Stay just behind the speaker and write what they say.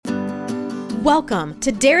Welcome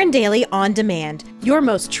to Darren Daily On Demand, your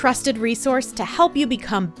most trusted resource to help you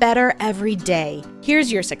become better every day.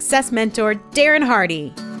 Here's your success mentor, Darren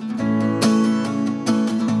Hardy.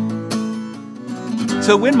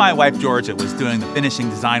 So when my wife Georgia was doing the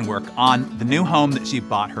finishing design work on the new home that she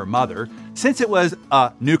bought her mother, since it was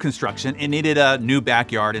a new construction, it needed a new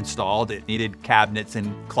backyard installed. It needed cabinets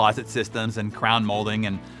and closet systems and crown molding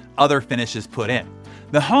and other finishes put in.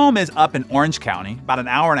 The home is up in Orange County, about an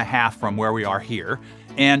hour and a half from where we are here.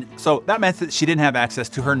 And so that meant that she didn't have access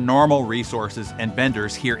to her normal resources and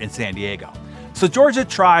vendors here in San Diego. So Georgia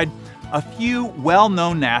tried a few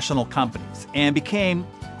well-known national companies and became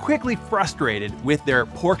quickly frustrated with their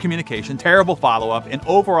poor communication, terrible follow-up, and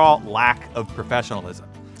overall lack of professionalism.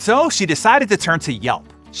 So she decided to turn to Yelp.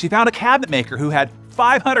 She found a cabinet maker who had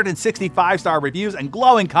 560 five-star reviews and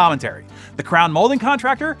glowing commentary. The crown molding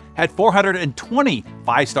contractor had 420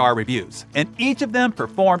 five-star reviews, and each of them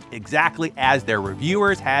performed exactly as their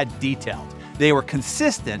reviewers had detailed. They were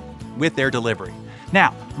consistent with their delivery.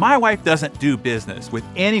 Now, my wife doesn't do business with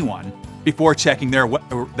anyone before checking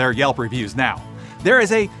their Yelp reviews now. There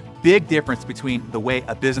is a big difference between the way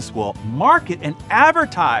a business will market and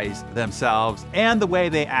advertise themselves and the way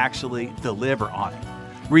they actually deliver on it.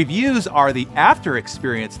 Reviews are the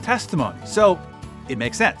after-experience testimony, so it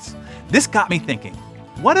makes sense. This got me thinking,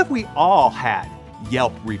 what if we all had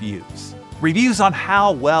Yelp reviews? Reviews on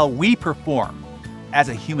how well we perform as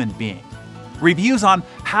a human being. Reviews on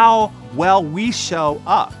how well we show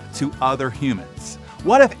up to other humans.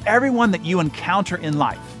 What if everyone that you encounter in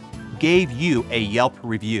life gave you a Yelp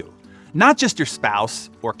review? Not just your spouse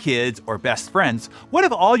or kids or best friends. What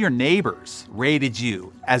if all your neighbors rated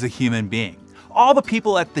you as a human being? All the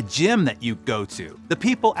people at the gym that you go to, the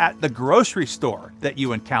people at the grocery store that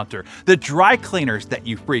you encounter, the dry cleaners that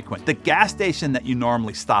you frequent, the gas station that you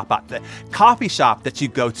normally stop at, the coffee shop that you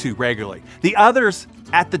go to regularly, the others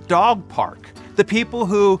at the dog park, the people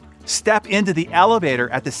who step into the elevator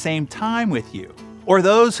at the same time with you, or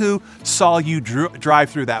those who saw you drive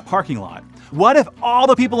through that parking lot. What if all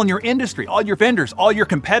the people in your industry, all your vendors, all your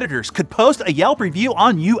competitors could post a Yelp review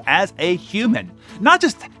on you as a human? Not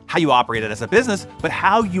just how you operated as a business, but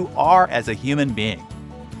how you are as a human being.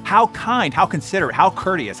 How kind, how considerate, how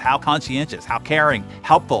courteous, how conscientious, how caring,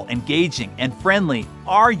 helpful, engaging, and friendly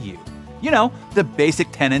are you? You know, the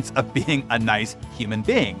basic tenets of being a nice human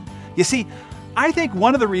being. You see, I think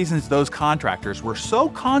one of the reasons those contractors were so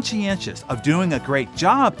conscientious of doing a great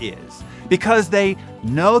job is because they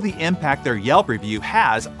know the impact their Yelp review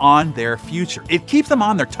has on their future. It keeps them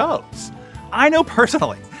on their toes. I know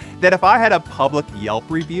personally that if I had a public Yelp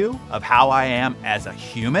review of how I am as a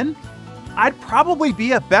human, I'd probably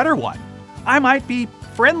be a better one. I might be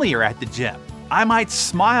friendlier at the gym. I might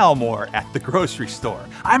smile more at the grocery store.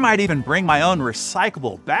 I might even bring my own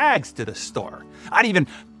recyclable bags to the store. I'd even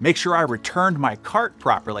make sure I returned my cart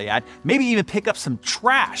properly. I'd maybe even pick up some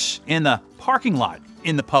trash in the parking lot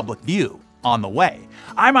in the public view on the way.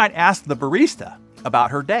 I might ask the barista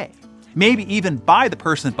about her day. Maybe even buy the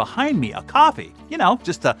person behind me a coffee,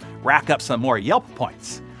 just to rack up some more Yelp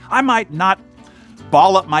points. I might not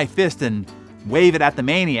ball up my fist and wave it at the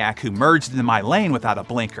maniac who merged into my lane without a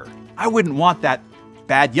blinker. I wouldn't want that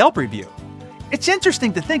bad Yelp review. It's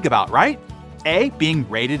interesting to think about, right? A, being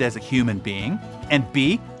rated as a human being, and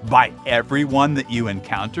B, by everyone that you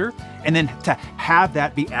encounter, and then to have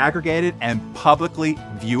that be aggregated and publicly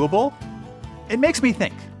viewable. It makes me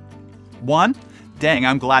think. 1, dang,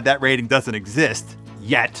 I'm glad that rating doesn't exist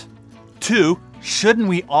yet. 2, shouldn't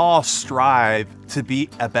we all strive to be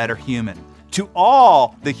a better human to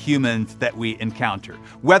all the humans that we encounter,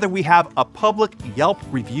 whether we have a public Yelp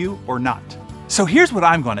review or not? So here's what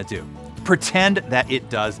I'm going to do. Pretend that it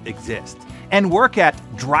does exist and work at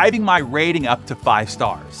driving my rating up to 5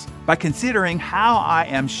 stars by considering how I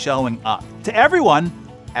am showing up to everyone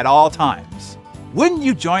at all times. Wouldn't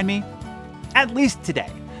you join me? At least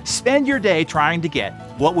today. Spend your day trying to get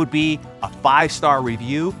what would be a 5-star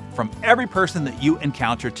review from every person that you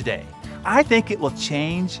encounter today. I think it will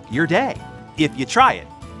change your day if you try it.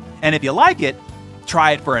 And if you like it,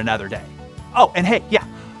 try it for another day. Oh, and hey, yeah,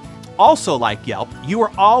 also like Yelp, you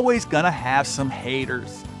are always gonna have some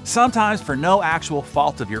haters. Sometimes for no actual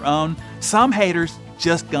fault of your own, some haters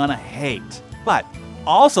just gonna hate. But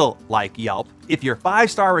also like Yelp, if your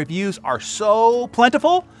 5-star reviews are so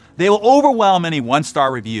plentiful, they will overwhelm any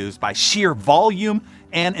 1-star reviews by sheer volume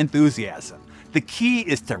and enthusiasm. The key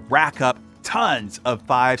is to rack up tons of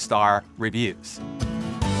 5-star reviews.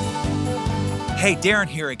 Hey, Darren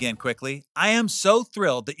here again quickly. I am so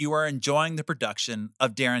thrilled that you are enjoying the production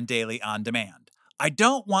of Darren Daily On Demand. I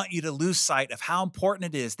don't want you to lose sight of how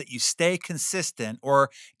important it is that you stay consistent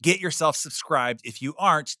or get yourself subscribed, if you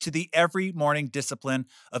aren't, to the every morning discipline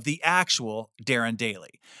of the actual Darren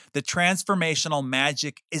Daily. The transformational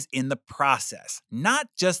magic is in the process, not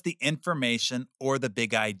just the information or the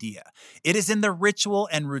big idea. It is in the ritual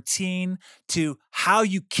and routine to how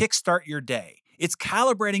you kickstart your day. It's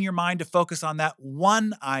calibrating your mind to focus on that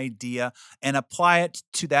one idea and apply it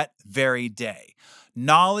to that very day.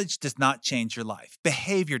 Knowledge does not change your life.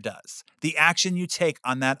 Behavior does. The action you take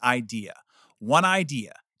on that idea, one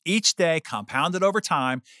idea, each day compounded over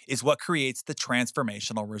time, is what creates the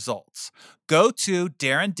transformational results. Go to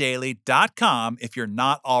darrendaily.com if you're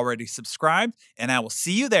not already subscribed, and I will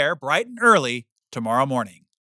see you there bright and early tomorrow morning.